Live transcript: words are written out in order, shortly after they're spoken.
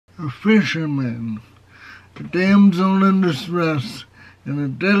a fisherman, a damsel in distress, and a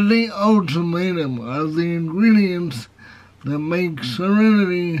deadly ultimatum are the ingredients that make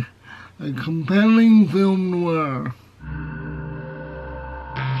Serenity a compelling film noir.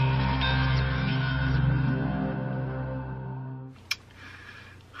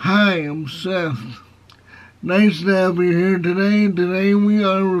 Hi, I'm Seth. Nice to have you here today. Today we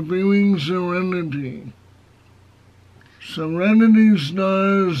are reviewing Serenity. Serenity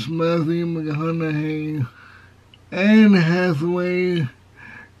stars Matthew McConaughey, Anne Hathaway,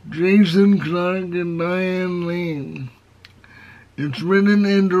 Jason Clarke, and Diane Lane. It's written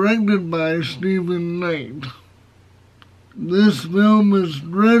and directed by Stephen Knight. This film is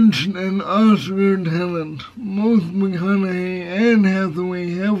drenched in Oscar talent. Both McConaughey and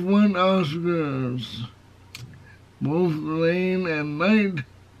Hathaway have won Oscars. Both Lane and Knight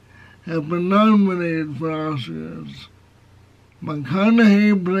have been nominated for Oscars.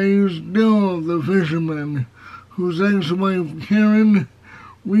 McConaughey plays Dill, the fisherman, whose ex-wife Karen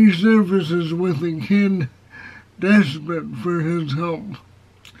resurfaces with a kid desperate for his help.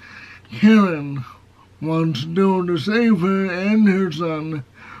 Karen wants Dill to save her and her son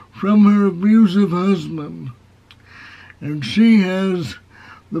from her abusive husband, and she has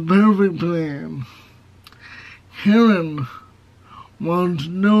the perfect plan. Karen wants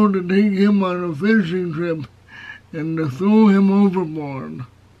Dill to take him on a fishing trip and to throw him overboard.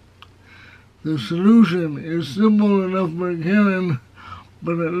 The solution is simple enough for Karen,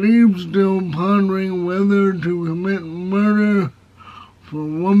 but it leaves Dill pondering whether to commit murder for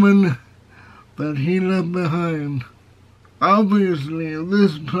a woman that he left behind. Obviously,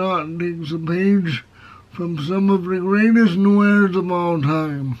 this plot takes a page from some of the greatest noirs of all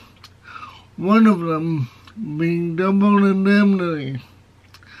time, one of them being Double Indemnity.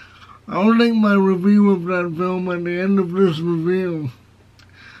 I'll link my review of that film at the end of this review.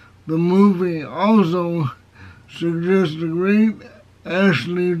 The movie also suggests a great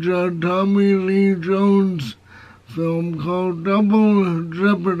Ashley Judd Tommy Lee Jones film called Double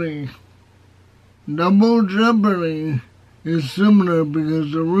Jeopardy. Double Jeopardy is similar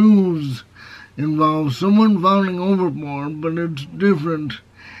because the rules involve someone falling overboard, but it's different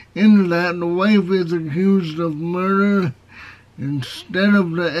in that the wife is accused of murder instead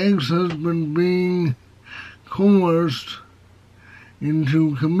of the ex-husband being coerced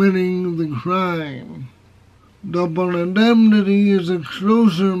into committing the crime. Double Indemnity is a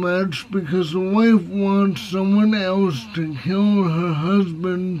closer match because the wife wants someone else to kill her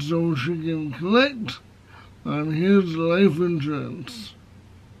husband so she can collect on his life insurance.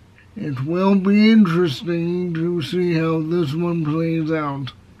 It will be interesting to see how this one plays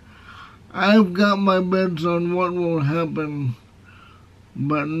out. I've got my bets on what will happen,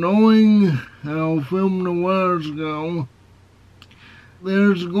 but knowing how film noirs go,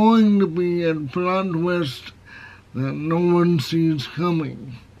 there's going to be a plot twist that no one sees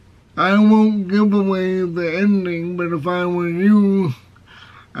coming. I won't give away the ending, but if I were you,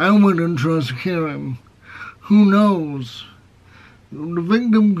 I wouldn't trust Karen. Who knows? The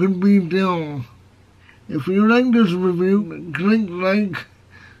victim could be Dill. If you like this review, click like,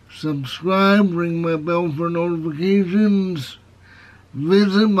 subscribe, ring my bell for notifications,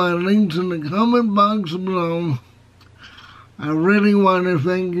 visit my links in the comment box below. I really want to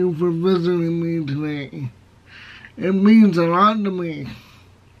thank you for visiting me today. It means a lot to me.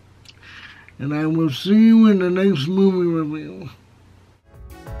 And I will see you in the next movie review.